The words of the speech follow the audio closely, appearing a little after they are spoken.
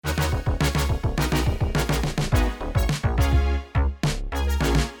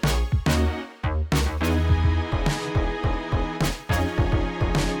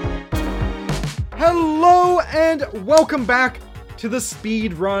And welcome back to the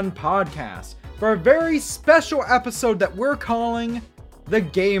Speed Run Podcast for a very special episode that we're calling the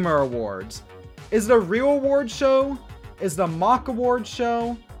Gamer Awards. Is it a real award show? Is it a mock award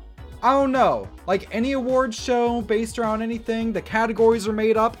show? I don't know. Like any award show based around anything, the categories are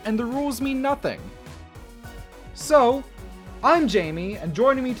made up and the rules mean nothing. So, I'm Jamie, and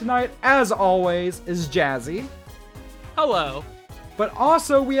joining me tonight, as always, is Jazzy. Hello. But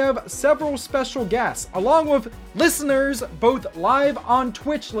also we have several special guests, along with listeners, both live on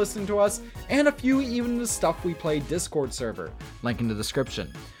Twitch listening to us, and a few even the Stuff We Play Discord server. Link in the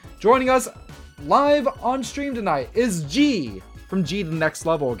description. Joining us live on stream tonight is G from G the Next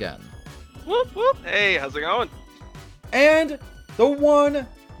Level again. Whoop whoop. Hey, how's it going? And the one,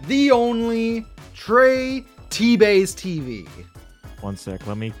 the only, Trey T-Bays TV. One sec,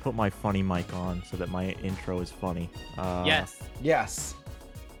 let me put my funny mic on so that my intro is funny. Yes.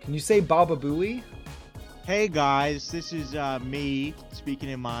 Can you say Baba Booey? Hey guys, this is me speaking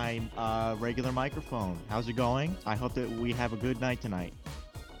in my regular microphone. How's it going? I hope that we have a good night tonight.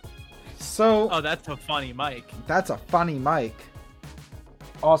 So, Oh, that's a funny mic. that's a funny mic.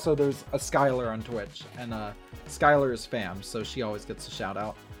 Also, there's a Skylar on Twitch, and Skylar is fam, so she always gets a shout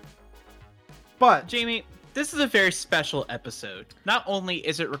out. But Jamie, this is a very special episode. Not only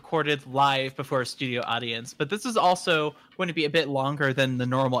is it recorded live before a studio audience, but this is also going to be a bit longer than the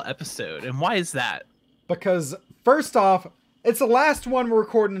normal episode. And why is that? because first off, it's the last one we're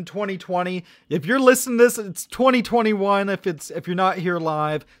recording in 2020. If you're listening to this, it's 2021. If you're not here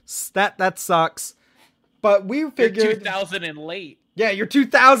live, that sucks. But we You're figured 2000 and late. Yeah, you're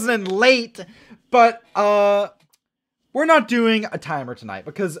 2000 and late, but we're not doing a timer tonight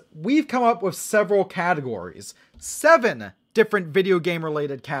because we've come up with several categories. 7 different video game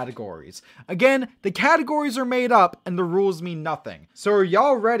related categories. Again, the categories are made up and the rules mean nothing. So are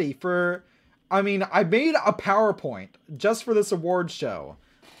y'all ready for... I made a PowerPoint just for this award show.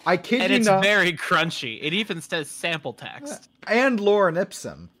 I kid And you it's not. very crunchy. It even says sample text. And Lauren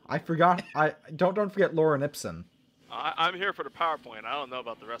Ipson. I forgot. Don't forget Lauren Ipson. I'm here for the PowerPoint. I don't know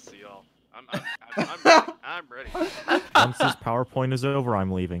about the rest of y'all. I'm ready. I'm ready. Once this PowerPoint is over,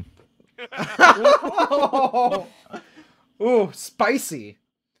 I'm leaving. Ooh, spicy.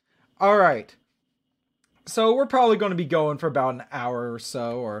 All right. So we're probably going to be going for about an hour or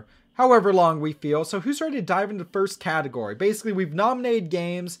so, or however long we feel. So who's ready to dive into the first category? Basically, we've nominated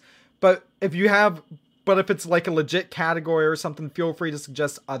games, but if it's like a legit category or something, feel free to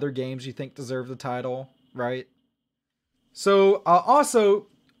suggest other games you think deserve the title, right? So also,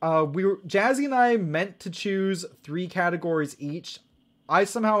 Jazzy and I meant to choose 3 categories each. I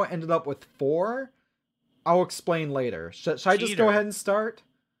somehow ended up with 4. I'll explain later. Should I just go ahead and start?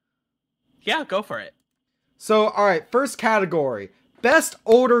 Yeah, go for it. So, alright, first category. Best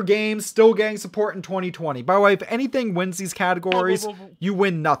older games still getting support in 2020. By the way, if anything wins these categories, you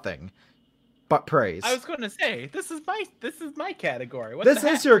win nothing but praise. I was going to say, this is my category. What This the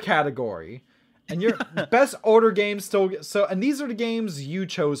is heck? your category. And your best older games still and these are the games you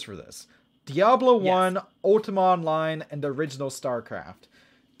chose for this. Diablo 1, Yes. Ultima Online, and the original StarCraft.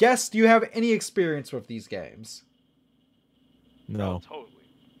 Guess, do you have any experience with these games? No. Oh, totally.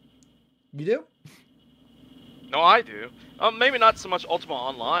 You do? No, I do. Maybe not so much Ultima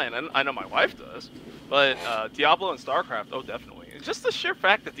Online, and I know my wife does, but Diablo and StarCraft, oh, definitely. And just the sheer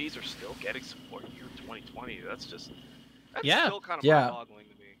fact that these are still getting support here in 2020, that's Yeah. still kind of Yeah. mind-boggling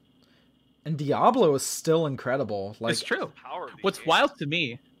to me. And Diablo is still incredible. Like, It's true. The power of these What's games. wild to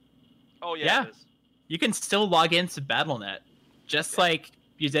me, Oh yeah. Yeah. It is. you can still log into Battle.net, just like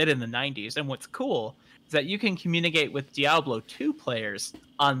you did in the 90s. And what's cool is that you can communicate with Diablo 2 players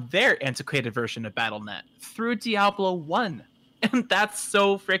on their antiquated version of Battle.net through Diablo 1. And that's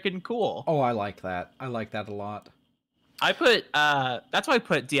so freaking cool. oh, I like that. I like that a lot. That's why I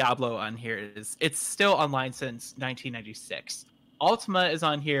put Diablo on here. It's still online since 1996. Ultima is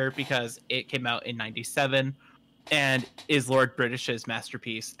on here because it came out in 97 and is Lord British's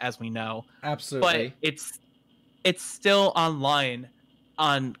masterpiece, as we know. Absolutely. But it's still online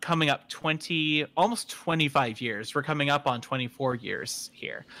on coming up almost 25 years. We're coming up on 24 years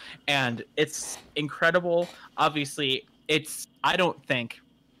here. And it's incredible. Obviously, I don't think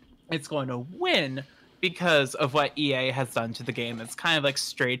it's going to win because of what EA has done to the game. It's kind of like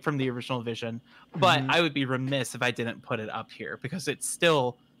strayed from the original vision. But I would be remiss if I didn't put it up here because it's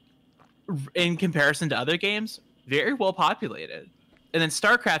still, in comparison to other games, very well populated. And then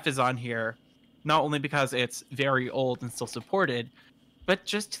StarCraft is on here not only because it's very old and still supported, but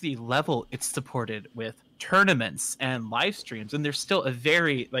just to the level it's supported with tournaments and live streams. And there's still a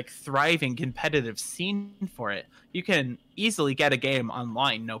very thriving competitive scene for it. You can easily get a game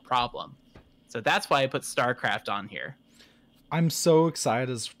online, no problem. So that's why I put StarCraft on here. I'm so excited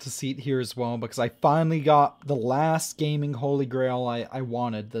to see it here as well because I finally got the last gaming holy grail I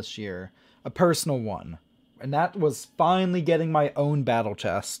wanted this year. A personal one. And that was finally getting my own battle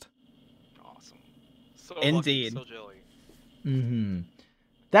chest. Awesome. So Indeed. Lucky, so jelly. Mm-hmm.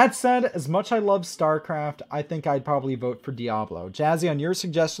 That said, as much I love StarCraft, I think I'd probably vote for Diablo. Jazzy, on your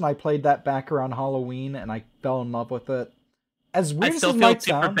suggestion, I played that back around Halloween and I fell in love with it. As weird I as still it feel might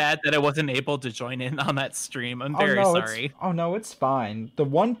super sound, bad that I wasn't able to join in on that stream. I'm very sorry. Oh no, it's fine. The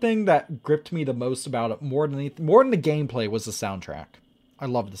one thing that gripped me the most about it, more than the gameplay, was the soundtrack. I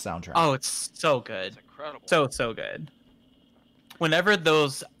love the soundtrack. Oh, it's so good. It's incredible. So good. Whenever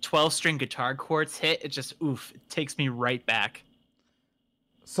those 12-string guitar chords hit, it just it takes me right back.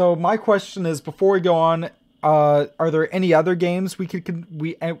 So my question is, before we go on, are there any other games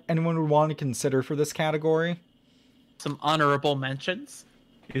anyone would want to consider for this category? Some honorable mentions.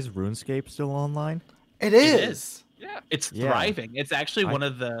 Is RuneScape still online? It is. is. Yeah. It's Yeah. thriving. It's actually one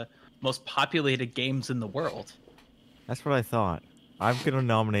of the most populated games in the world. That's what I thought. I'm gonna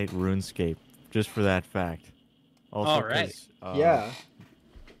nominate RuneScape just for that fact. Also, All right. 'cause, Yeah.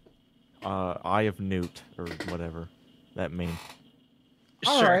 Eye of Newt or whatever that means.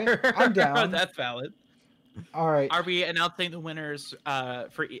 All Sure, right, I'm down. That's valid. All right. Are we announcing the winners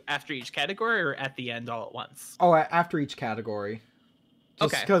after each category or at the end all at once? Oh, after each category.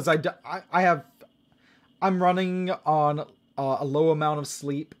 Just Okay. because I'm running on a low amount of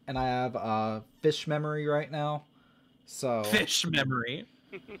sleep and I have fish memory right now. So. Fish memory.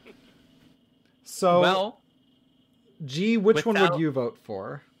 So. Well, G, which one without- would you vote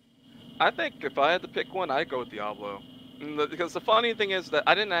for? I think if I had to pick one, I'd go with Diablo. Because the funny thing is that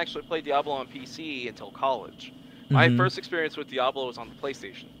I didn't actually play Diablo on PC until college. My Mhm. first experience with Diablo was on the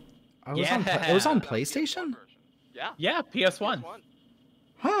PlayStation. It was on Yeah. PlayStation? version. Yeah. yeah, PS1. PS1.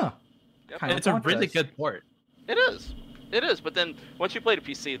 Huh. Yep. Kinda It's a want really this. good port. It is. It is. But then once you play the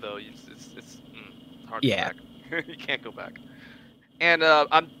PC, though, it's hard Yeah. to go back. You can't go back. And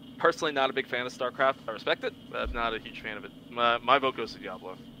I'm personally not a big fan of StarCraft. I respect it, but I'm not a huge fan of it. My vote goes to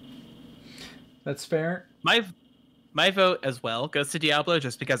Diablo. That's fair. My vote as well goes to Diablo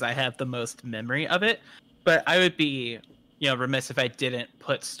just because I have the most memory of it. But I would be, remiss if I didn't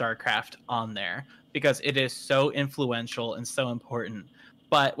put StarCraft on there because it is so influential and so important.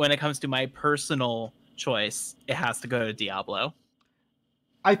 But when it comes to my personal choice, it has to go to Diablo.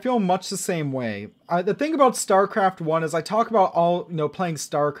 I feel much the same way. The thing about StarCraft 1 is I talk about playing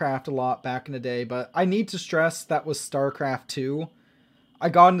StarCraft a lot back in the day, but I need to stress that was StarCraft 2. I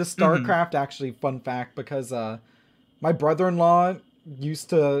got into StarCraft, actually, fun fact, because my brother-in-law used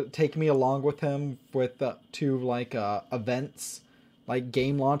to take me along with him to events, like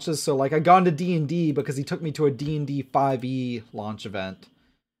game launches. So like I got into D&D because he took me to a D&D 5e launch event.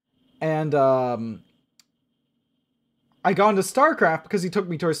 And I got into StarCraft because he took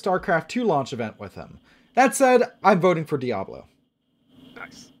me to a StarCraft 2 launch event with him. That said, I'm voting for Diablo.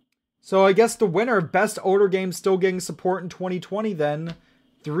 Nice. So I guess the winner of Best Older Game still getting support in 2020 then,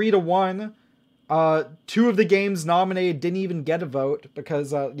 3-1. 2 of the games nominated didn't even get a vote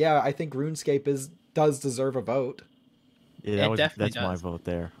because, I think RuneScape does deserve a vote. Yeah, It definitely that's my does. vote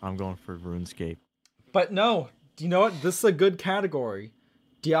there. I'm going for RuneScape. But no, do you know what? This is a good category.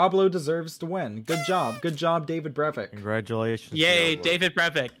 Diablo deserves to win. Good job, David Brevik. Congratulations. Yay, Diablo. David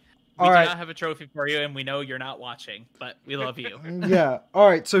Brevik. All We right. do not have a trophy for you, and we know you're not watching, but we love you. Yeah. All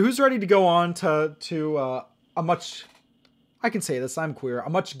right. So who's ready to go on to a much, I can say this, I'm queer, a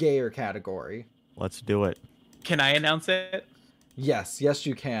much gayer category? Let's do it. Can I announce it? Yes,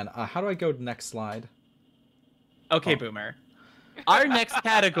 you can. How do I go to next slide? Okay, Boomer. Our next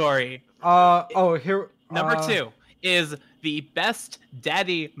category, Here. number 2, is the best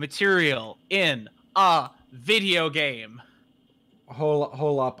daddy material in a video game.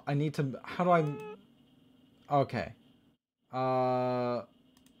 Hold up. I need to. How do I? Okay. Starting a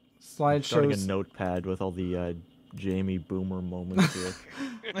Slideshows. notepad with all the Jamie Boomer moments here.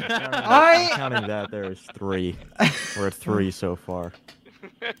 I- I'm counting that there is 3. We're at 3 so far.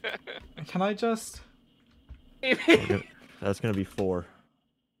 Can I just? That's gonna be 4.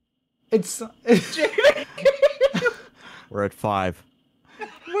 It's. We're at 5.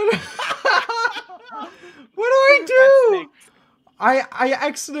 What do I do? I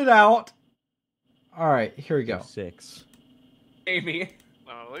exited out. All right, here we go. 6. Amy.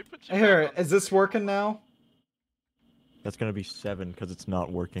 Let me put you Here, back on is this working now? That's gonna be 7 because it's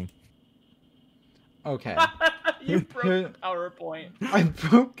not working. Okay. You broke the PowerPoint. I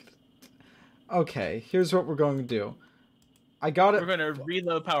broke. Okay, here's what we're going to do. I got We're it. going to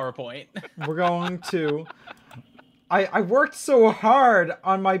reload PowerPoint. We're going to. I worked so hard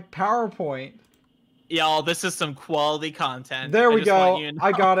on my PowerPoint. Y'all, this is some quality content. There I we just want go. you to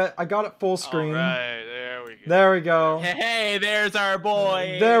I know. got it. I got it full All screen. right, there we go. There we go. Hey, there's our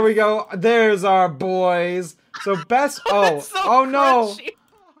boy. There we go. There's our boys. So best. Oh, That's so oh no. crunchy.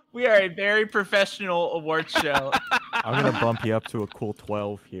 We are a very professional award show. I'm gonna bump you up to a cool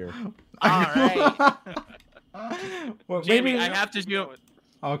 12 here. All right. Well, Jamie, maybe. I have to do.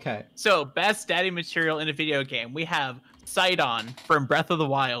 Okay. So, best daddy material in a video game. We have Sidon from Breath of the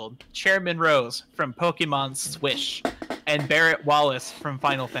Wild, Chairman Rose from Pokemon Swish, and Barrett Wallace from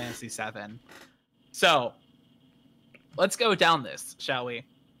Final Fantasy VII. So, let's go down this, shall we?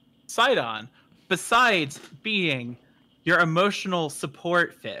 Sidon, besides being your emotional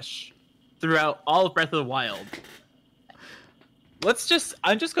support fish throughout all of Breath of the Wild,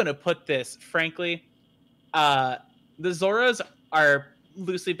 I'm just going to put this frankly. The Zoras are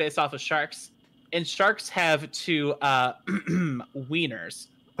loosely based off of sharks, and sharks have two wieners,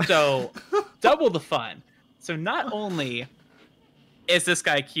 so double the fun. So not only is this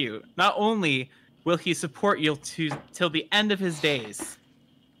guy cute, not only will he support you till the end of his days,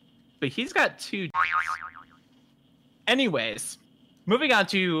 but he's got two. Anyways, moving on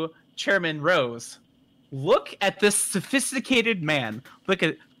to Chairman Rose. Look at this sophisticated man. Look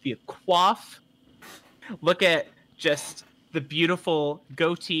at the coif. Look at just the beautiful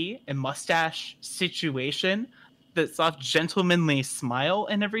goatee and mustache situation. The soft, gentlemanly smile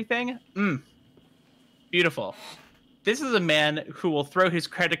and everything. Beautiful. This is a man who will throw his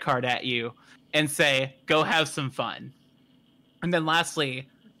credit card at you and say, go have some fun. And then lastly,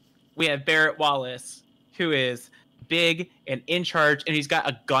 we have Barrett Wallace, who is big and in charge, and he's got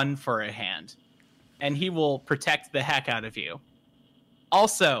a gun for a hand. And he will protect the heck out of you.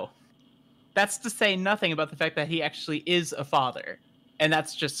 Also, that's to say nothing about the fact that he actually is a father. And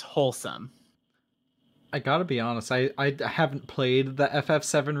that's just wholesome. I gotta be honest. I haven't played the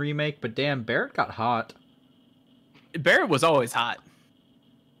FF7 remake, but damn, Barrett got hot. Barrett was always hot.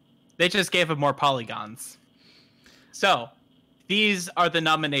 They just gave him more polygons. So, these are the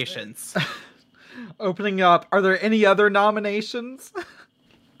nominations. Opening up, are there any other nominations?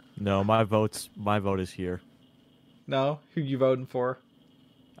 No, my vote is here. No? Who you voting for?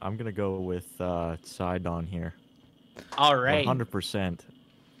 I'm gonna go with Sidon here. All right. 100%.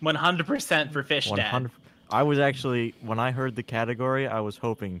 100% for Fish Dad. 100. I was actually, when I heard the category, I was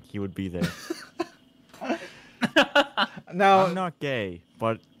hoping he would be there. Now, I'm not gay,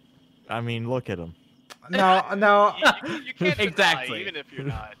 but I mean, look at him. now, You can't deny, Exactly. even if you're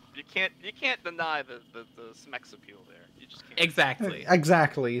not. You can't deny the Smex appeal there. You just can't. Exactly.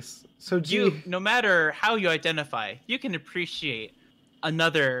 exactly. So, gee, No matter how you identify, you can appreciate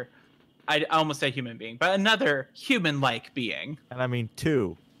another, I almost say human being, but another human-like being. And I mean,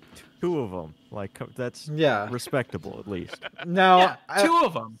 two of them. Like that's yeah. respectable at least. Now, Yeah, two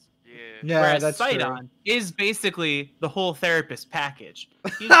of them. Yeah. yeah, Whereas that's true. Sidon is basically the whole therapist package.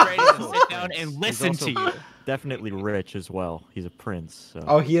 He's ready to sit down and He's listen also to you. Definitely rich as well. He's a prince. So.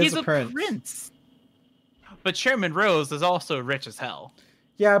 Oh, he is He's a prince. But Chairman Rose is also rich as hell.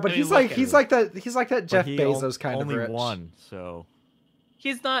 Yeah, but I mean, he's look like at he's him. like that. He's like that But Jeff he Bezos kind only of rich. one, so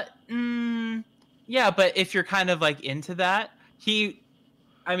He's not. Yeah, but if you're kind of like into that,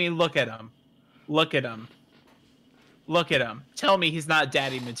 I mean, look at him. Look at him. Look at him. Tell me he's not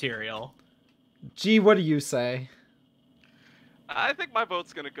daddy material. Gee, what do you say? I think my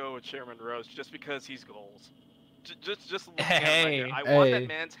vote's gonna go with Chairman Rose just because he's goals. Just looking at Hey. it right here. I want Hey. that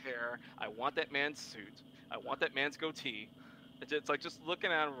man's hair. I want that man's suit. I want that man's goatee. It's like just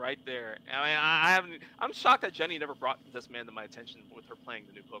looking at him right there. I mean, I'm shocked that Jenny never brought this man to my attention with her playing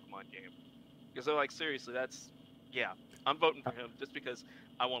the new Pokemon game. Because they're like, seriously, I'm voting for him just because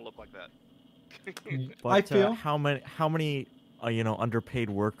I want to look like that. but I feel how many underpaid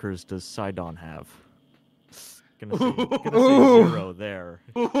workers does Sidon have? Gonna say Ooh. 0 there.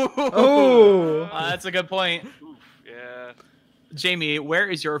 Oh. That's a good point. Oof, yeah. Jamie, where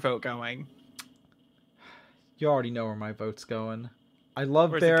is your vote going? You already know where my vote's going. I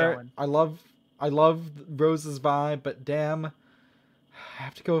love Where's it Barrett. going? I love Rose's vibe, but damn, I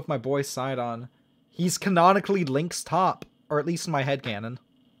have to go with my boy Sidon. He's canonically Link's top, or at least in my headcanon.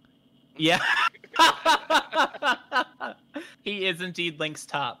 Yeah. He is indeed Link's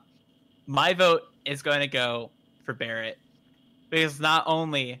top. My vote is going to go for Barrett. Because not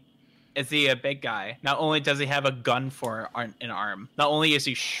only is he a big guy, not only does he have a gun for an arm, not only is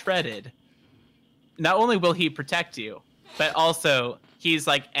he shredded, not only will he protect you, but also he's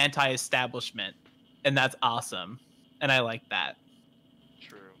like anti-establishment. And that's awesome. And I like that.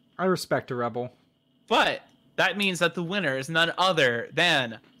 True. I respect a rebel. But that means that the winner is none other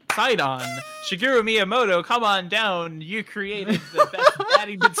than Sidon, Shigeru Miyamoto, come on down. You created the best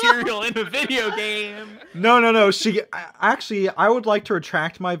batting material in a video game. No. Actually, I would like to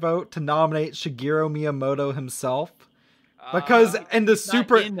retract my vote to nominate Shigeru Miyamoto himself. Because in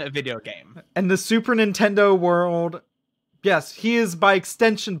the In a video game. in the Super Nintendo world, yes, he is by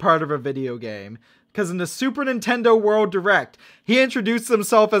extension part of a video game. Because in the Super Nintendo World Direct, he introduced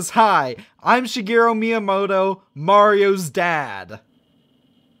himself as, "Hi, I'm Shigeru Miyamoto, Mario's dad."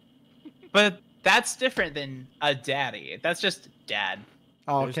 But that's different than a daddy. That's just dad.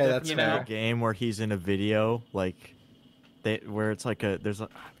 Oh, There's okay, that's definitely fair. a game where he's in a video, like, where it's like I can't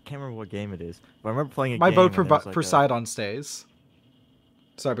remember what game it is, but I remember playing a My game. vote for and there's like for Sidon stays.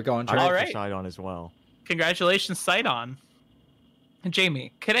 Sorry, but go on, I Trey. All vote right. for Sidon as well. Congratulations, Sidon. And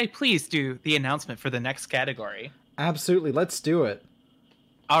Jamie, could I please do the announcement for the next category? Absolutely, let's do it.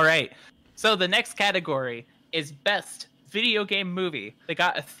 All right. So the next category is Best Video Game Movie that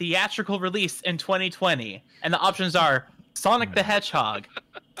got a theatrical release in 2020. And the options are Sonic the Hedgehog,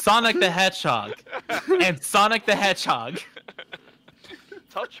 Sonic the Hedgehog, and Sonic the Hedgehog.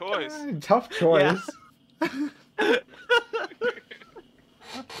 Tough choice. Tough choice.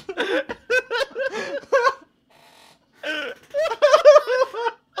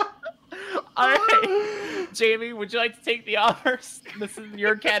 All right. Jamie, would you like to take the honors? This is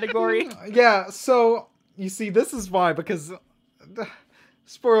your category. Yeah, so you see, this is why, because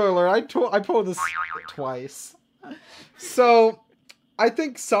spoiler alert, I pulled this twice. So I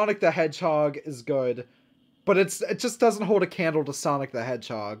think Sonic the Hedgehog is good, but it just doesn't hold a candle to Sonic the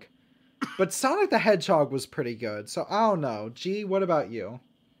Hedgehog. But Sonic the Hedgehog was pretty good, so I don't know. G, what about you?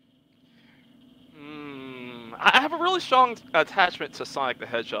 I have a really strong attachment to Sonic the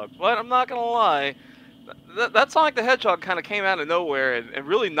Hedgehog, but I'm not gonna lie, that Sonic the Hedgehog kind of came out of nowhere and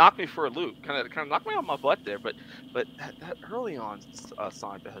really knocked me for a loop. Kind of knocked me on my butt there. But that early on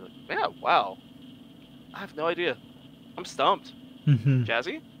Sonic the Hedgehog, yeah, wow, I have no idea. I'm stumped.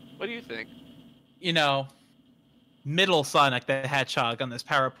 Jazzy, what do you think? You know, middle Sonic the Hedgehog on this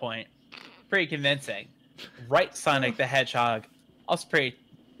PowerPoint, pretty convincing. Right Sonic the Hedgehog, also pretty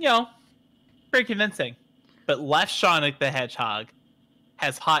convincing. But left Sonic the Hedgehog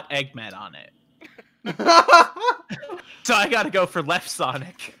has hot Eggman on it. So I gotta go for left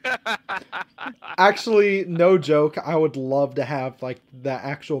Sonic. Actually, no joke, I would love to have like the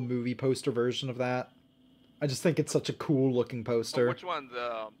actual movie poster version of that. I just think it's such a cool looking poster. Which one?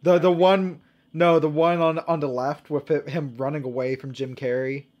 The one, no, the one on the left with him running away from Jim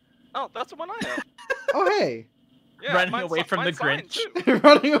Carrey. Oh, that's the one I have. Oh, hey. Yeah, Running mine's away from the signed, Grinch. too.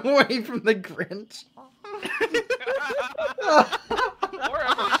 Running away from the Grinch. Or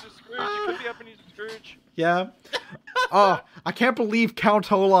Ebenezer Scrooge. You could be Ebenezer Scrooge. Yeah. Oh, I can't believe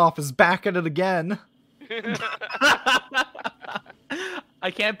Count Olaf is back at it again. I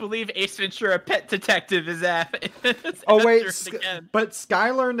can't believe Ace Ventura: Pet Detective is at. Oh wait, after it again. but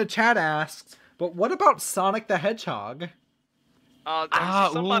Skylar in the chat asks, but what about Sonic the Hedgehog?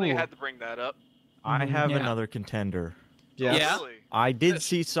 Somebody ooh. had to bring that up. I have Yeah. another contender. Yes. Yeah. Really? I did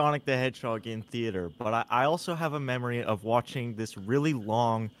see Sonic the Hedgehog in theater, but I also have a memory of watching this really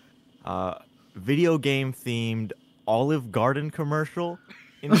long, video game themed Olive Garden commercial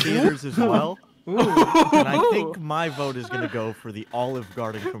in theaters as well. Ooh. And I think my vote is going to go for the Olive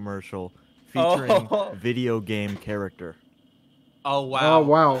Garden commercial featuring Oh. video game character. Oh wow. Oh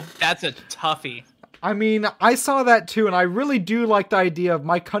wow. That's a toughie. I mean, I saw that too, and I really do like the idea of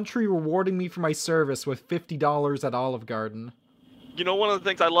my country rewarding me for my service with $50 at Olive Garden. You know, one of the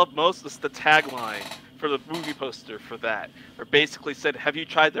things I love most is the tagline for the movie poster for that. Or basically said, "Have you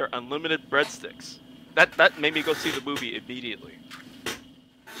tried their unlimited breadsticks?" That made me go see the movie immediately.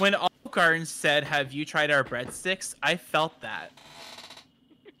 When Olive Garden said, "Have you tried our breadsticks?" I felt that.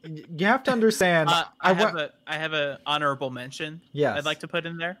 You have to understand. I have a honorable mention. Yes. I'd like to put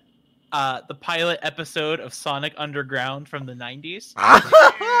in there. The pilot episode of Sonic Underground from the 90s.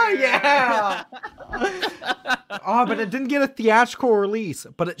 Yeah. Oh, but it didn't get a theatrical release,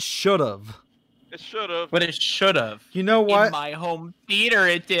 but it should have. It should have. But it should have. You know In what? my home theater,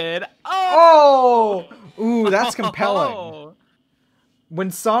 it did. Oh! Oh, ooh, that's compelling.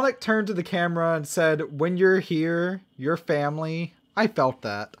 When Sonic turned to the camera and said, "When you're here, your family," I felt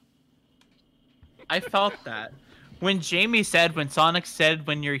that. I felt that. When Jamie said, when Sonic said,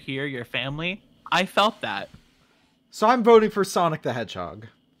 "When you're here, your family," I felt that. So I'm voting for Sonic the Hedgehog.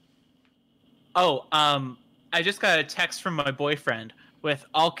 Oh, I just got a text from my boyfriend with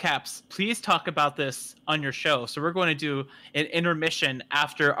all caps, "Please talk about this on your show." So we're going to do an intermission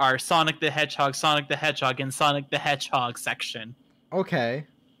after our Sonic the Hedgehog, and Sonic the Hedgehog section. Okay.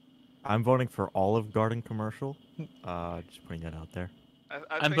 I'm voting for Olive Garden commercial. Just putting that out there.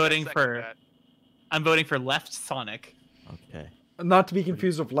 I'm think I voting second for- that. I'm voting for Left Sonic. Okay. Not to be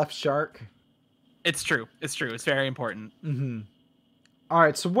confused with Left Shark. It's true. It's true. It's very important. Mm-hmm. All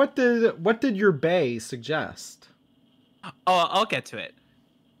right. So what did your Bay suggest? Oh, I'll get to it.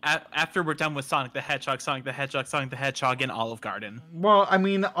 After we're done with Sonic the Hedgehog, Sonic the Hedgehog, Sonic the Hedgehog, and Olive Garden. Well, I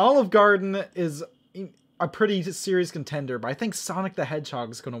mean, Olive Garden is a pretty serious contender, but I think Sonic the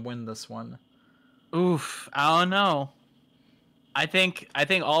Hedgehog is going to win this one. Oof, I don't know. I think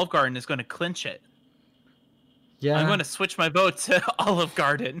Olive Garden is going to clinch it. Yeah. I'm going to switch my vote to Olive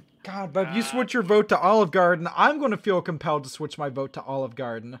Garden. God, but if you switch your vote to Olive Garden, I'm going to feel compelled to switch my vote to Olive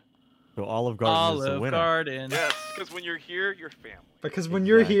Garden. So Olive Garden is the Olive winner. Garden. Yes, because when you're here, you're family. Because when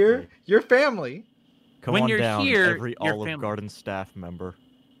you're here, Exactly. you're family. Come When on you're down, here, every you're Olive family. Garden staff member.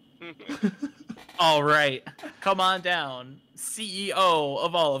 All right, come on down, CEO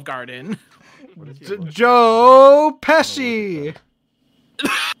of Olive Garden. What if you look- Joe Pesci.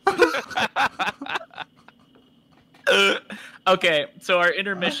 Okay, so our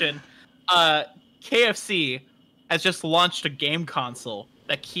intermission. KFC has just launched a game console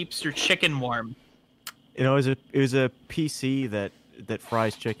that keeps your chicken warm. You know, it was a PC that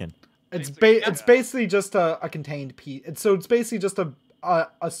fries chicken. It's Basically, it's yeah. basically just a contained P. So it's basically just a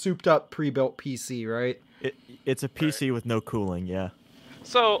souped up pre-built PC, right? It's a PC with no cooling. Yeah.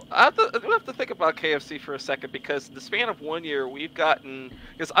 So we have to think about KFC for a second because in the span of 1 year, we've gotten.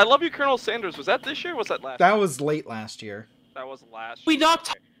 Because I Love You, Colonel Sanders. Was that this year? Or was that last? That was late last year. That was last. We year. not Okay.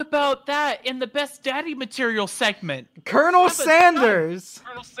 talked about that in the best daddy material segment. Colonel Have a Sanders.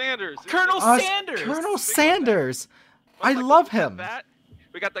 Colonel Sanders. Colonel Us- Sanders. Colonel Think about Sanders. But, I like, love we got him. That.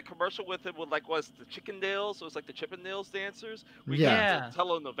 We got that commercial with him with like was the Chickendales. So it was like the Chippendales dancers. We Yeah. got the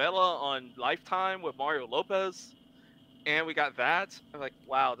telenovela on Lifetime with Mario Lopez. And we got that. I'm like,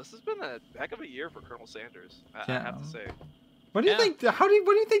 wow, this has been a heck of a year for Colonel Sanders. I have to say. What do you Yeah. think? What do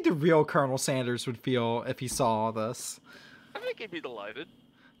you think the real Colonel Sanders would feel if he saw all this? I think he'd be delighted.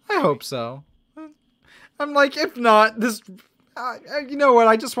 I hope so. I'm like, if not, this. You know what?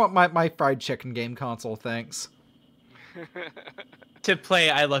 I just want my fried chicken game console. Thanks. To play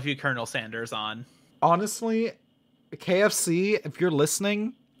I Love You, Colonel Sanders on. Honestly, KFC, if you're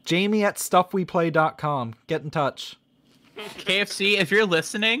listening, Jamie at stuffweplay.com. Get in touch. KFC, if you're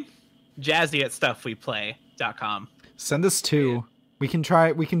listening, Jazzy at stuffweplay.com. Send us two. We can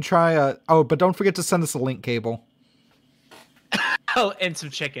try. Oh, but don't forget to send us a link cable. Oh, and some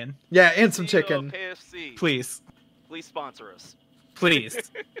chicken. Yeah, and some CEO chicken. KFC, Please. please sponsor us.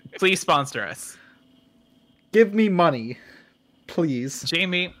 Please. Please sponsor us. Give me money, please.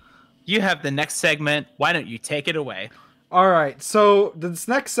 Jamie, you have the next segment. Why don't you take it away? All right, so this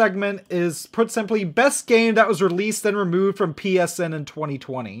next segment is, put simply, best game that was released and removed from PSN in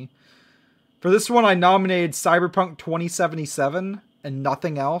 2020. For this one, I nominated Cyberpunk 2077 and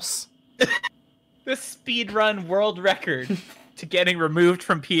nothing else. The speedrun world record to getting removed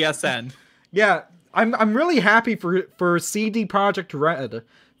from PSN. Yeah, I'm really happy for CD Projekt Red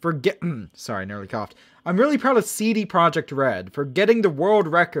for sorry, I nearly coughed. I'm really proud of CD Projekt Red for getting the world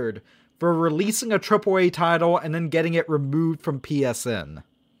record for releasing a AAA title and then getting it removed from PSN.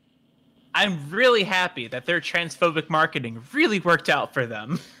 I'm really happy that their transphobic marketing really worked out for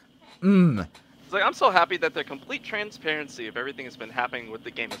them. It's like I'm so happy that the complete transparency of everything that's been happening with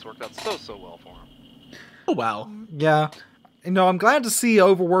the game has worked out so well for him. Oh, well. Yeah. You know, I'm glad to see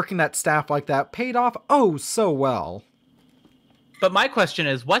overworking that staff like that paid off oh so well. But my question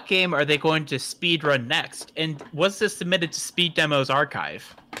is, what game are they going to speedrun next? And was this submitted to Speed Demo's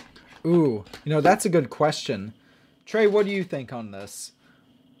archive? Ooh, you know, that's a good question. Trey, what do you think on this?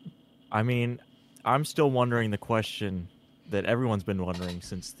 I mean, I'm still wondering the question that everyone's been wondering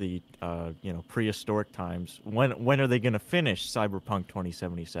since the prehistoric times. When are they going to finish Cyberpunk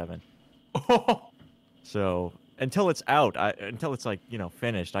 2077? So until it's out, until it's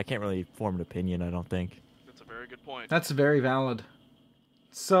finished, I can't really form an opinion. I don't think. That's a very good point. That's very valid.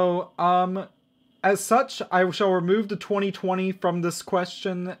 So, as such, I shall remove the 2020 from this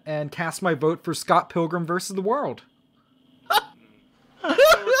question and cast my vote for Scott Pilgrim vs. the World.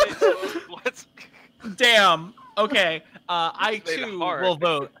 Let's Damn. Okay. I Made it too hard. will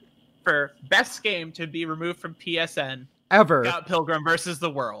vote for best game to be removed from PSN. Ever. Scott Pilgrim versus the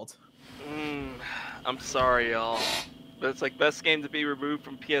World. I'm sorry, y'all, but it's like best game to be removed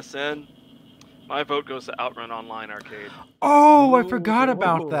from PSN. My vote goes to Outrun Online Arcade. Oh, I forgot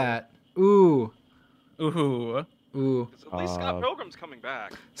about that. Ooh. Ooh. Ooh. 'Cause at least Scott Pilgrim's coming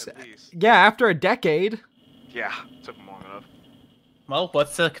back. At least. Yeah, after a decade. Yeah, took him long enough. Well,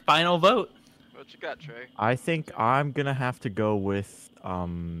 what's the final vote? What you got, Trey? I think I'm gonna have to go with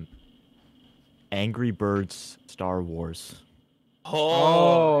Angry Birds Star Wars.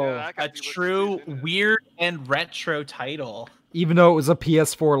 Oh. Yeah, that got a delisted true too, didn't it? weird and retro title. Even though it was a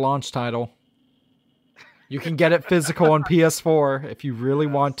PS4 launch title. You can get it physical on PS4 if you really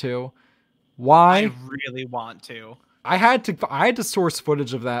Yes. want to. Why? I really want to. I had to source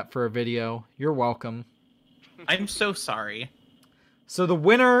footage of that for a video. You're welcome. I'm so sorry. So the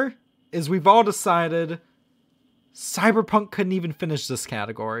winner is, we've all decided, Cyberpunk couldn't even finish this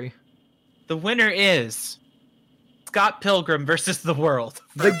category. The winner is Scott Pilgrim versus the World.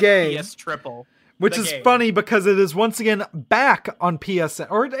 The for game. PS Triple. Which The is game. funny because it is once again back on PSN.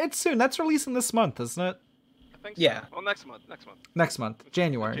 Or it's soon. That's releasing this month, isn't it? I think so. Yeah. Well, next month. Next month.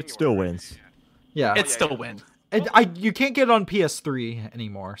 January. It still wins. Yeah. It yeah, still yeah. wins. You can't get it on PS3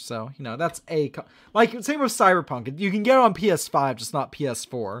 anymore. So, that's like, same with Cyberpunk. You can get it on PS5, just not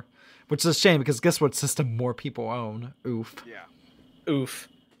PS4. Which is a shame because guess what system more people own? Oof. Yeah. Oof.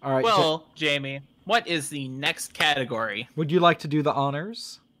 All right. Well, Jamie, what is the next category? would you like to do the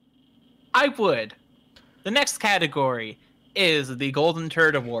honors? I would. The next category is the Golden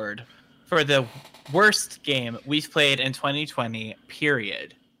Turd Award for the worst game we've played in 2020,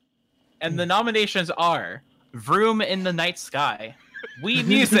 period. And the nominations are Vroom in the Night Sky, Wii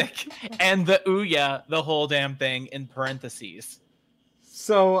Music, and the Ouya, the whole damn thing, in parentheses.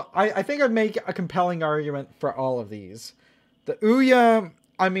 So, I think I'd make a compelling argument for all of these. The Ouya,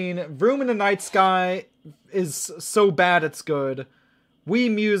 Vroom in the Night Sky is so bad it's good.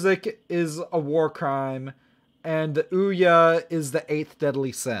 Wii Music is a war crime. And the Ouya is the 8th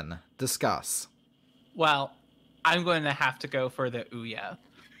deadly sin. Discuss. Well, I'm going to have to go for the Ouya.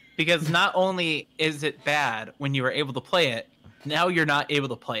 Because not only is it bad when you were able to play it, now you're not able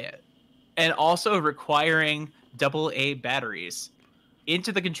to play it. And also requiring AA batteries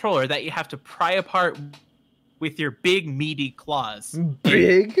into the controller that you have to pry apart with your big meaty claws.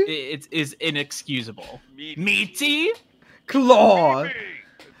 Big It is inexcusable. Meaty? claw.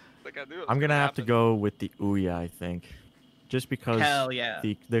 Like I knew it was I'm gonna have to happen. go with the Ouya, I think, just because Hell yeah.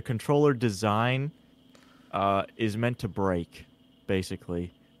 the controller design is meant to break,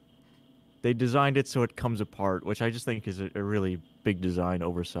 basically. They designed it so it comes apart, which I just think is a really big design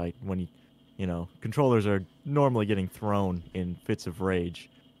oversight. When controllers are normally getting thrown in fits of rage,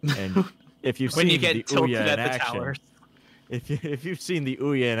 and if you've When seen you get the tilted Ouya at in the action, towers. if you've seen the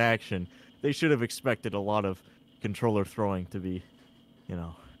Ouya in action, they should have expected a lot of controller throwing to be,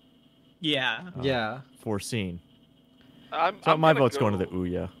 Yeah. Yeah. foreseen. I'm So my gonna vote's go, going to the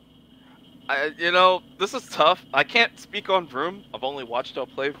Ouya. This is tough. I can't speak on Vroom. I've only watched y'all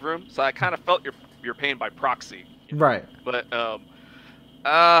play Vroom, so I kind of felt your pain by proxy. Right. But the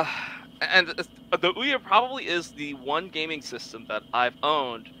Ouya probably is the one gaming system that I've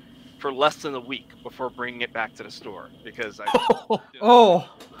owned for less than a week before bringing it back to the store because I Oh.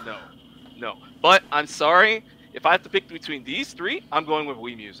 no. But I'm sorry, if I have to pick between these three, I'm going with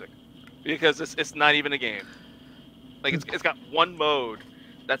Wii Music because it's not even a game. Like it's got one mode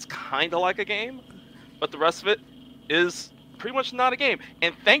that's kind of like a game, but the rest of it is pretty much not a game.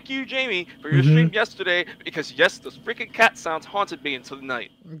 And thank you, Jamie, for your stream yesterday because yes, those freaking cat sounds haunted me until the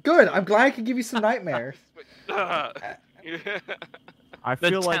night. Good. I'm glad I could give you some nightmares. I The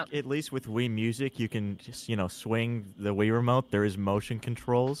feel like town- at least with Wii Music, you can just swing the Wii remote. There is motion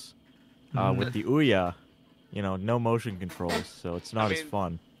controls. With the Ouya, no motion controls, so it's not as mean,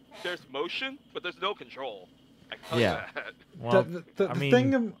 fun. There's motion, but there's no control. I can tell Yeah. you that. Well, the I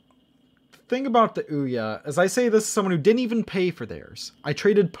mean, thing about the Ouya is I say this as someone who didn't even pay for theirs. I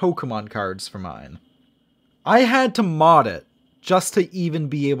traded Pokemon cards for mine. I had to mod it just to even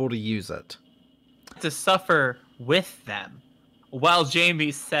be able to use it. To suffer with them while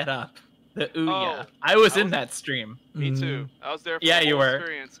Jamie set up the Ouya. Oh, I was I in was- that stream. Me too. I was there for Yeah, the you whole were.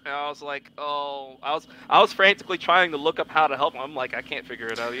 experience, and I was like, I was frantically trying to look up how to help him. I'm like, I can't figure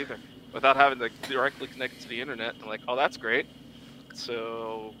it out either, without having to directly connect to the internet. I'm like, oh, that's great.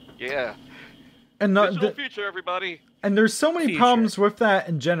 So yeah, And digital future, everybody. and there's so many Future. problems with that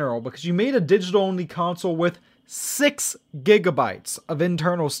in general because you made a digital-only console with 6 gigabytes of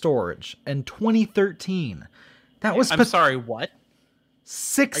internal storage in 2013. That was I'm sorry, what?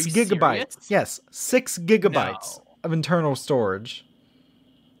 6 Are you gigabytes. serious? Yes, 6 gigabytes No. of internal storage.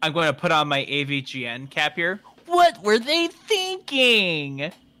 I'm going to put on my AVGN cap here. What were they thinking?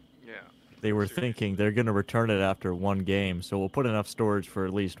 Yeah. they were thinking they're going to return it after one game, so we'll put enough storage for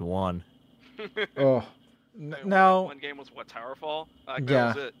at least one. Oh, Hey, now one game was what, Towerfall? Like, Yeah.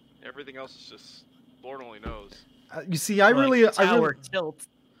 that was it. Everything else is just Lord only knows. you see, I really, Tower tilt.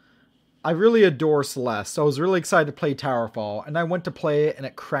 I really adore Celeste. So I was really excited to play Towerfall, and I went to play it, and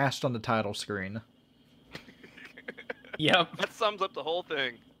it crashed on the title screen. Yep. That sums up the whole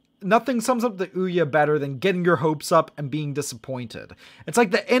thing. nothing sums up the Ouya better than getting your hopes up and being disappointed. It's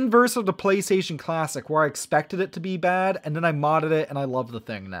like the inverse of the PlayStation Classic, where I expected it to be bad, and then I modded it, and I love the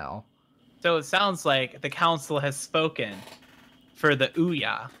thing now. So it sounds like the council has spoken for the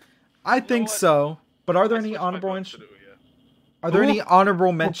Ouya. I think what? so. But are there I any switched my honorable vote to the Ouya. Are there Ooh. any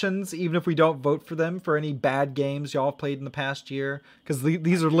honorable mentions, even if we don't vote for them, for any bad games y'all have played in the past year? Because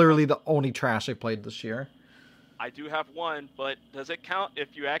these are literally the only trash I played this year. I do have one, but does it count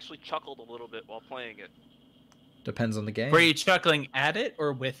if you actually chuckled a little bit while playing it? Depends on the game. Were you chuckling at it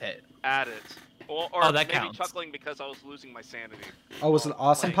or with it? At it. Or that maybe counts. chuckling because I was losing my sanity. Oh, was it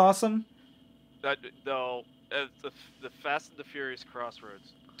Awesome playing. Possum? No, the Fast and the Furious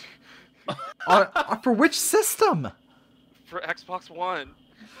Crossroads. For which system? For Xbox One.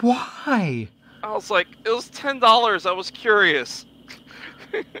 Why? I was like, it was $10. I was curious.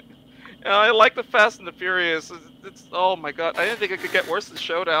 And I like the Fast and the Furious. It's oh my god. I didn't think it could get worse than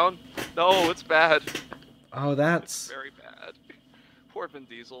Showdown. No, it's bad. Oh, It's that's... very bad. Poor Vin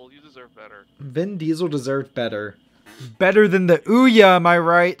Diesel. You deserve better. Vin Diesel deserved better. Better than the Ouya, am I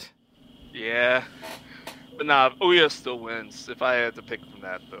right? Yeah. But nah, Ouya still wins. If I had to pick from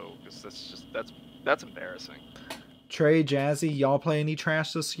that though, because that's embarrassing. Trey, Jazzy, y'all play any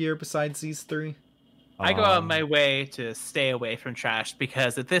trash this year besides these three? I go out of Um, my way to stay away from trash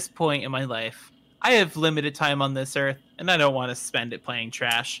because at this point in my life, I have limited time on this earth and I don't want to spend it playing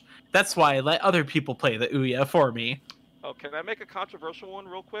trash. That's why I let other people play the Ouya for me. Oh, can I make a controversial one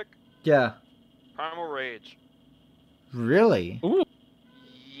real quick? Yeah. Primal Rage. Really?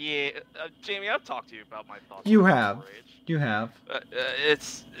 Yeah, Jamie, I've talked to you about my thoughts. You on have. Primal Rage. You have.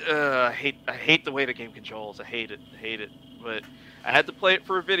 I hate the way the game controls. I hate it. But I had to play it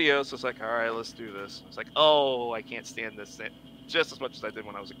for a video, so it's like, all right, let's do this. It's like, oh, I can't stand this thing just as much as I did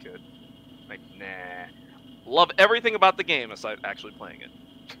when I was a kid. Like, nah. Love everything about the game aside actually playing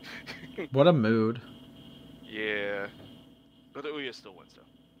it. What a mood. Yeah, but the Ouya still wins though.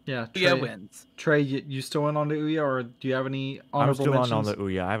 Yeah, Trey, Ouya wins. Trey, you still in on the Ouya, or do you have any I'm honorable still mentions? on the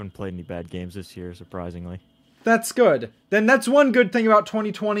Ouya. I haven't played any bad games this year, surprisingly. That's good. Then that's one good thing about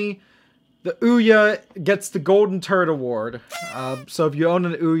 2020. The Ouya gets the Golden Turd Award. So if you own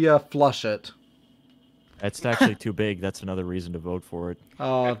an Ouya, flush it. It's actually too big. That's another reason to vote for it.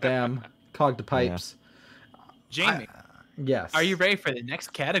 Oh, damn. Clog the pipes. Jamie, Yes. are you ready for the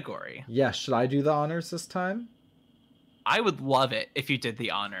next category? Yes. Should I do the honors this time? I would love it if you did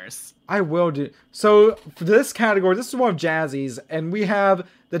the honors. I will do. So for this category, this is one of Jazzy's, and we have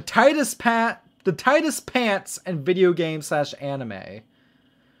the tightest pants and video game / anime.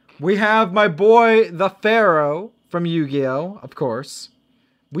 We have my boy the Pharaoh from Yu-Gi-Oh, of course.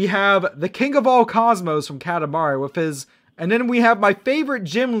 We have the King of All Cosmos from Katamari with his, and then we have my favorite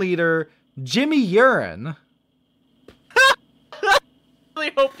gym leader, Jimmy Urine. I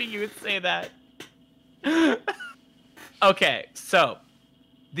really hoping you would say that. Okay, so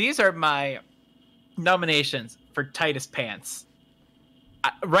these are my nominations for tightest pants.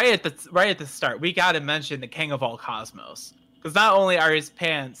 Right at the start, we gotta mention the King of All Cosmos, because not only are his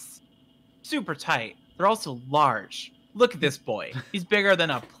pants super tight, they're also large. Look at this boy; he's bigger than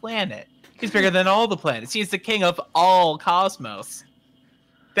a planet. He's bigger than all the planets. He's the king of all cosmos.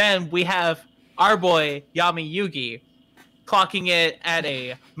 Then we have our boy Yami Yugi, clocking it at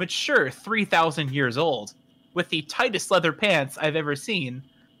a mature 3,000 years old, with the tightest leather pants I've ever seen.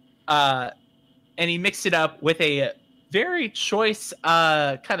 And he mixed it up with a very choice,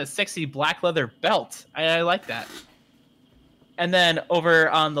 kind of sexy black leather belt. I like that. And then over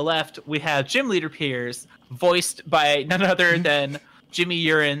on the left, we have Gym Leader Piers, voiced by none other than Jimmy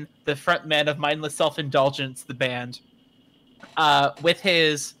Urine, the frontman of Mindless Self-Indulgence, the band, with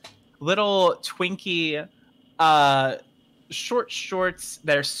his little Twinkie short shorts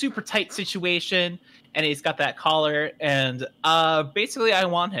that are super tight situation, and he's got that collar, and basically I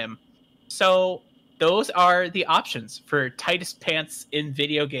want him. So those are the options for tightest pants in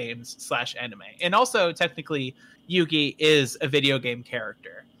video games / anime. And also, technically, Yugi is a video game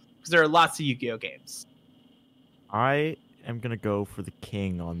character, because there are lots of Yu-Gi-Oh games. I am going to go for the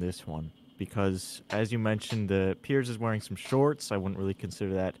king on this one because, as you mentioned, the Piers is wearing some shorts. I wouldn't really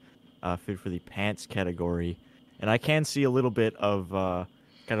consider that fit for the pants category. And I can see a little bit of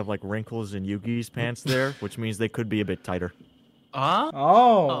kind of like wrinkles in Yugi's pants there, which means they could be a bit tighter.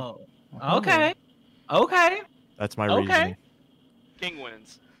 Oh. Okay. Okay. That's my Okay. reasoning. King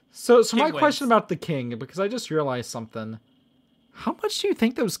wins. So King my question wins. about the king, because I just realized something. How much do you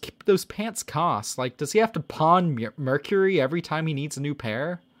think those pants cost? Like, does he have to pawn Mercury every time he needs a new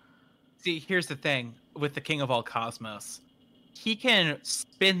pair? See, here's the thing with the King of All Cosmos. He can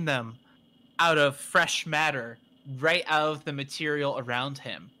spin them out of fresh matter right out of the material around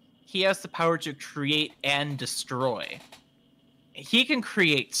him. he has the power to create and destroy. He can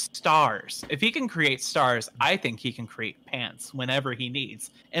create stars. If he can create stars, I think he can create pants whenever he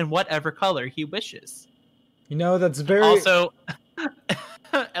needs, in whatever color he wishes. You know, that's very... Also,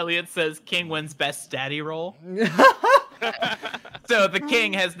 Elliot says King wins best daddy role. So the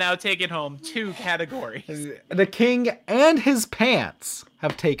King has now taken home 2 categories. The King and his pants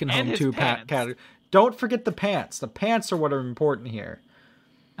have taken And home his 2 pants. categories. Don't forget the pants. The pants are what are important here.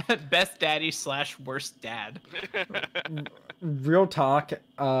 Best daddy / worst dad. Real talk,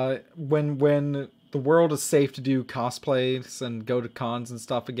 when the world is safe to do cosplays and go to cons and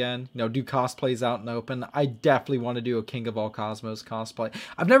stuff again, you know, do cosplays out in the open, I definitely want to do a King of All Cosmos cosplay.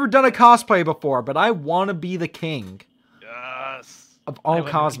 I've never done a cosplay before, but I want to be the king Yes. of all I wanna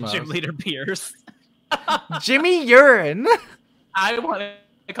be cosmos. Gym Leader Pierce. Jimmy Urine. I want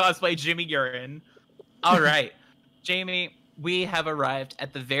to cosplay Jimmy Urine. All right, Jamie, we have arrived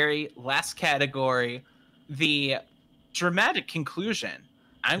at the very last category, the dramatic conclusion.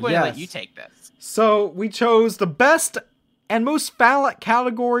 I'm going to let you take this. So we chose the best and most phallic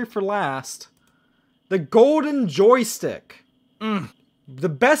category for last. The Golden Joystick. The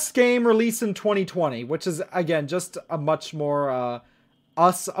best game released in 2020, which is, again, just a much more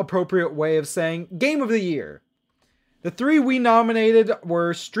us appropriate way of saying Game of the Year. The 3 we nominated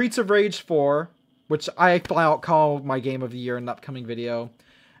were Streets of Rage 4, which I flat out call my Game of the Year in the upcoming video.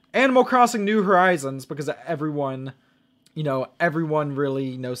 Animal Crossing New Horizons, because everyone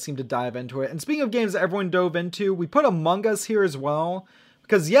really, seemed to dive into it. And speaking of games that everyone dove into, we put Among Us here as well.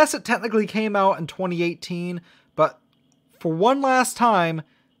 Because yes, it technically came out in 2018, but for one last time,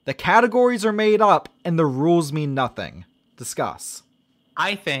 the categories are made up and the rules mean nothing. Discuss.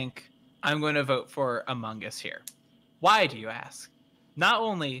 I think I'm going to vote for Among Us here. Why, do you ask? Not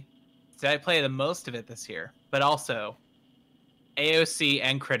only did I play the most of it this year, but also AOC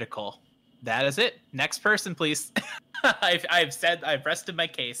and Critical. That is it. Next person, please. I've rested my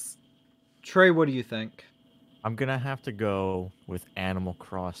case. Trey, what do you think? I'm gonna have to go with Animal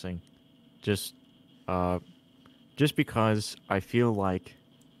Crossing, just because I feel like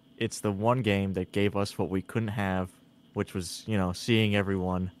it's the one game that gave us what we couldn't have, which was seeing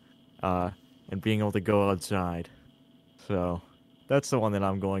everyone, and being able to go outside. So that's the one that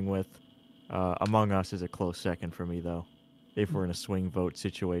I'm going with. Among Us is a close second for me, though, if we're in a swing vote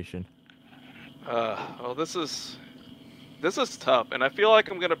situation. Well, this is tough, and I feel like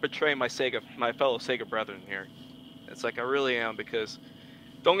I'm gonna betray my fellow Sega brethren here. It's like I really am, because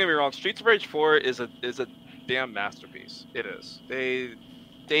don't get me wrong, Streets of Rage 4 is a damn masterpiece. It is. They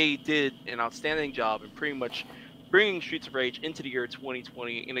did an outstanding job in pretty much bringing Streets of Rage into the year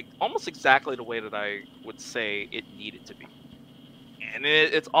 2020 in almost exactly the way that I would say it needed to be, and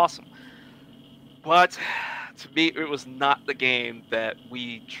it's awesome. But to me, it was not the game that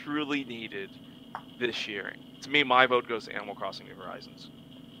we truly needed this year. To me, my vote goes to Animal Crossing New Horizons.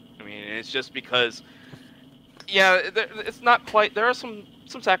 I mean, it's just because, it's not quite. There are some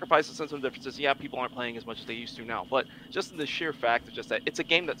sacrifices and some differences. Yeah, people aren't playing as much as they used to now. But just the sheer fact of just that, it's a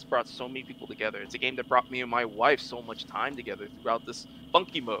game that's brought so many people together. It's a game that brought me and my wife so much time together throughout this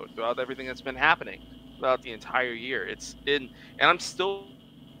funky mode, throughout everything that's been happening throughout the entire year. And I'm still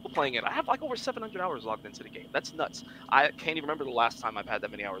playing it. I have like over 700 hours logged into the game. That's nuts. I can't even remember the last time I've had that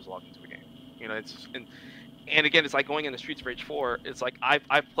many hours logged into a game. It's and again, it's like going into Streets of Rage 4. It's like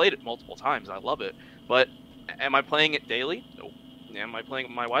I've played it multiple times. I love it, but am I playing it daily? Nope. Am I playing it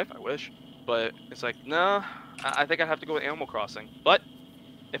with my wife? I wish, but it's like no. I think I have to go with Animal Crossing. But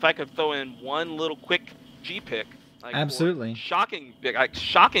if I could throw in one little quick G pick, absolutely shocking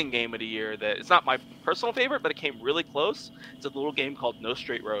game of the year, that it's not my personal favorite, but it came really close. It's a little game called No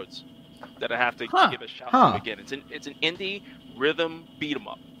Straight Roads that I have to give a shout out to again. It's an indie rhythm beat 'em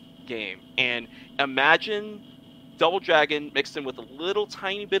up game, and imagine Double Dragon mixed in with a little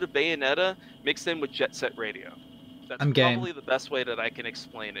tiny bit of Bayonetta mixed in with Jet Set Radio. That's probably the best way that I can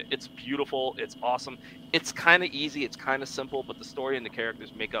explain it. It's beautiful, it's awesome, it's kind of easy, it's kind of simple, but the story and the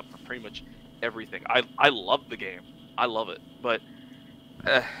characters make up for pretty much everything. I love the game, I love it, but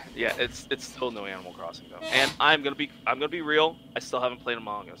it's still no Animal Crossing though. And I'm gonna be real, I still haven't played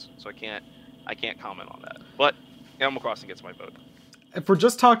Among Us, so I can't comment on that. But Animal Crossing gets my vote. If we're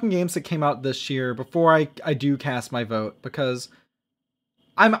just talking games that came out this year, before I do cast my vote, because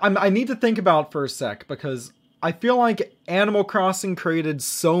I need to think about it for a sec, because I feel like Animal Crossing created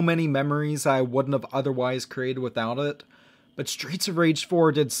so many memories I wouldn't have otherwise created without it. But Streets of Rage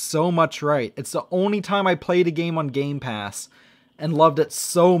 4 did so much right. It's the only time I played a game on Game Pass and loved it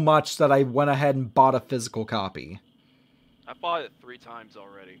so much that I went ahead and bought a physical copy. I bought it 3 times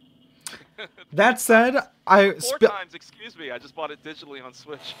already. That said, I Four sp- times, excuse me. I just bought it digitally on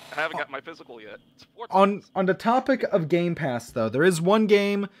Switch. I haven't got my physical yet. It's 4 times. on the topic of Game Pass though, there is one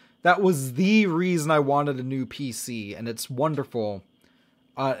game that was the reason I wanted a new PC, and it's wonderful.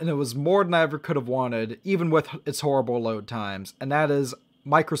 And it was more than I ever could have wanted, even with its horrible load times, and that is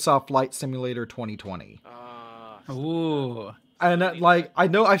Microsoft Flight Simulator 2020. Ooh. And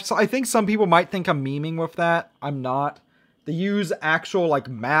I think some people might think I'm memeing with that. I'm not. They use actual like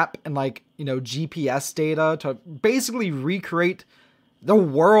map and GPS data to basically recreate the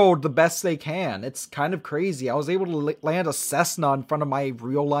world the best they can. It's kind of crazy. I was able to land a Cessna in front of my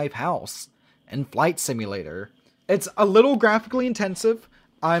real life house in Flight Simulator. It's a little graphically intensive.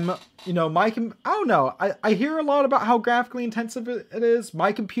 I don't know. I hear a lot about how graphically intensive it is.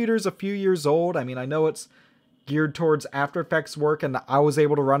 My computer's a few years old. I mean, I know it's geared towards After Effects work, and I was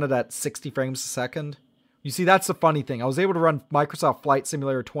able to run it at 60 frames a second. You see, that's the funny thing. I was able to run Microsoft Flight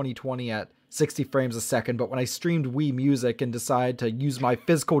Simulator 2020 at 60 frames a second, but when I streamed Wii Music and decided to use my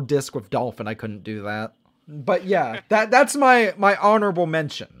physical disc with Dolphin, I couldn't do that. But yeah, that's my honorable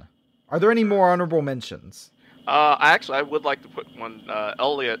mention. Are there any more honorable mentions? I would like to put one.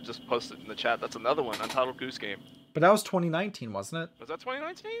 Elliot just posted in the chat. That's another one. Untitled Goose Game. But that was 2019, wasn't it? Was that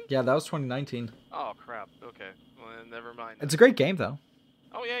 2019? Yeah, that was 2019. Oh crap. Okay. Well, never mind. It's a great game, though.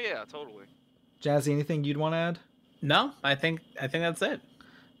 Oh yeah, totally. Jazzy, anything you'd want to add? No, I think that's it.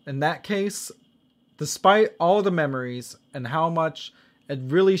 In that case, despite all the memories and how much it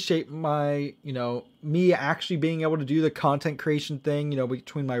really shaped my, me actually being able to do the content creation thing,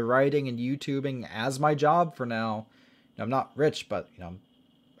 between my writing and YouTubing as my job for now. I'm not rich, but,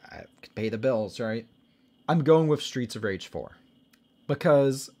 I can pay the bills, right? I'm going with Streets of Rage 4.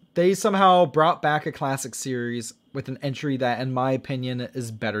 Because they somehow brought back a classic series with an entry that, in my opinion,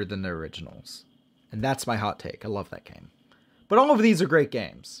 is better than the originals. And that's my hot take. I love that game. But all of these are great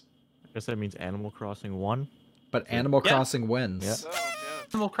games. I guess that means Animal Crossing won. But Animal Crossing wins. Yeah. So, yeah.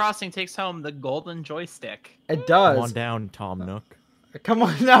 Animal Crossing takes home the golden joystick. It does. Come on down, Tom Nook. Come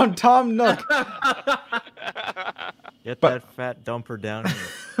on down, Tom Nook. Get that fat dumper down here.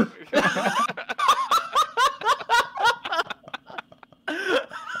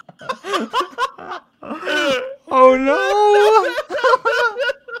 Oh no!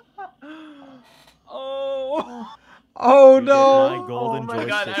 Oh. Oh You get no! my golden Oh my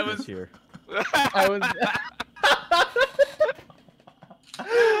God, joystick I was- this year. I was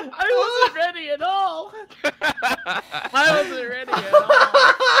I wasn't ready at all. I wasn't ready at all.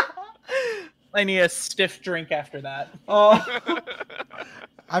 I need a stiff drink after that. Oh,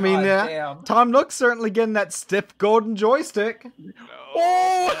 I mean, God damn. Tom Nook's certainly getting that stiff golden joystick. No.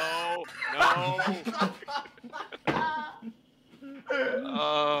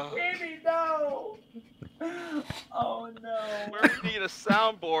 Baby, no. Oh no. Where we need a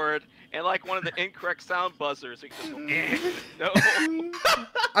soundboard and like one of the incorrect sound buzzers. We can just go, no.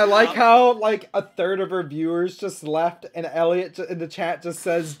 I like how like a third of our viewers just left, and Elliot in the chat just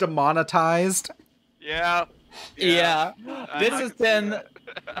says demonetized. Yeah. Yeah. This I has can see been that.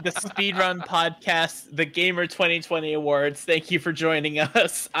 the Speedrun Podcast, the Gamer 2020 Awards. Thank you for joining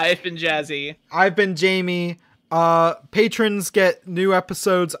us. I've been Jazzy. I've been Jamie. Patrons get new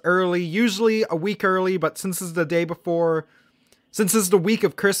episodes early, usually a week early, but since this is the day before, since this is the week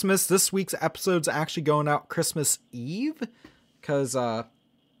of Christmas, this week's episode's actually going out Christmas Eve, because I'm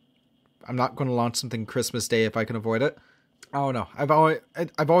not going to launch something Christmas Day if I can avoid it. I don't know. I've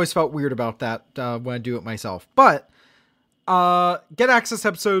always felt weird about that when I do it myself. But get access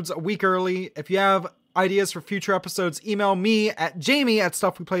episodes a week early. If you have ideas for future episodes, email me at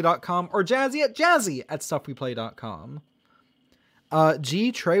jamie@stuffweplay.com or jazzy@stuffweplay.com.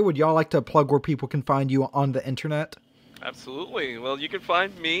 Trey, would y'all like to plug where people can find you on the internet? Absolutely. Well, you can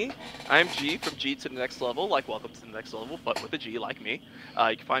find me. I'm G from G to the Next Level, like Welcome to the Next Level, but with a G, like me.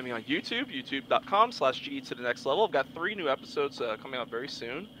 You can find me on YouTube, youtube.com/G to the Next Level. I've got 3 new episodes coming out very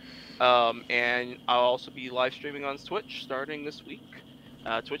soon. And I'll also be live streaming on Twitch starting this week.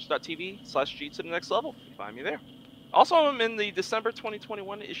 Twitch.tv/G to the Next Level. You can find me there. Also, I'm in the December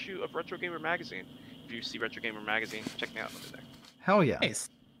 2021 issue of Retro Gamer Magazine. If you see Retro Gamer Magazine, check me out over there. Hell yeah. Nice.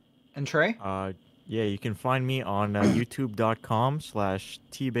 And Trey? Yeah, you can find me on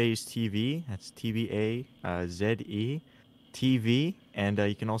youtube.com/tbazetv. That's TBAZE TV. And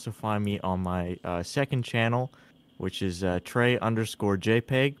you can also find me on my second channel, which is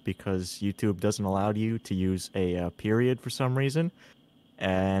Trey_JPEG, because YouTube doesn't allow you to use a period for some reason.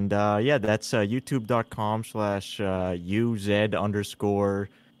 And yeah, that's youtube.com/UZ_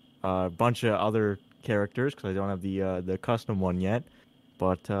 a bunch of other characters, because I don't have the custom one yet.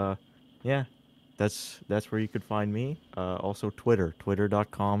 But yeah, that's where you could find me. Also Twitter,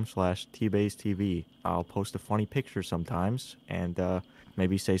 twitter.com/tbasetv. I'll post a funny picture sometimes and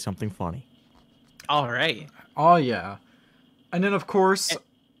maybe say something funny. All right. Oh yeah. And then of course,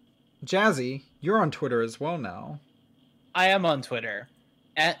 Jazzy, you're on Twitter as well now. I am on Twitter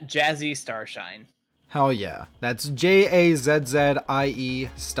at Jazzy Starshine. Hell yeah. That's JAZZIE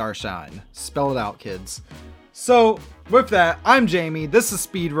Starshine. Spell it out, kids. So, with that, I'm Jamie. This is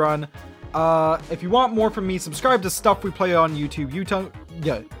Speedrun. If you want more from me, subscribe to Stuff We Play on YouTube.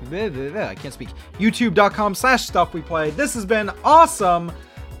 I can't speak. YouTube.com/StuffWePlay. This has been awesome.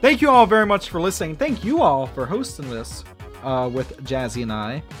 Thank you all very much for listening. Thank you all for hosting this with Jazzy and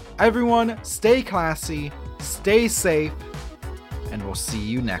I. Everyone, stay classy, stay safe, and we'll see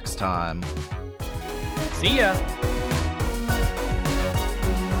you next time. See ya.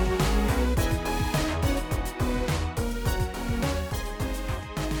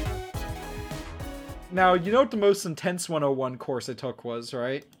 Now, you know what the most intense 101 course I took was,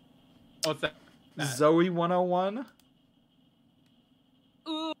 right? What's that? Zoe 101?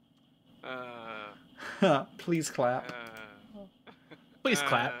 Please clap. Please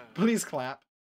clap. Please clap.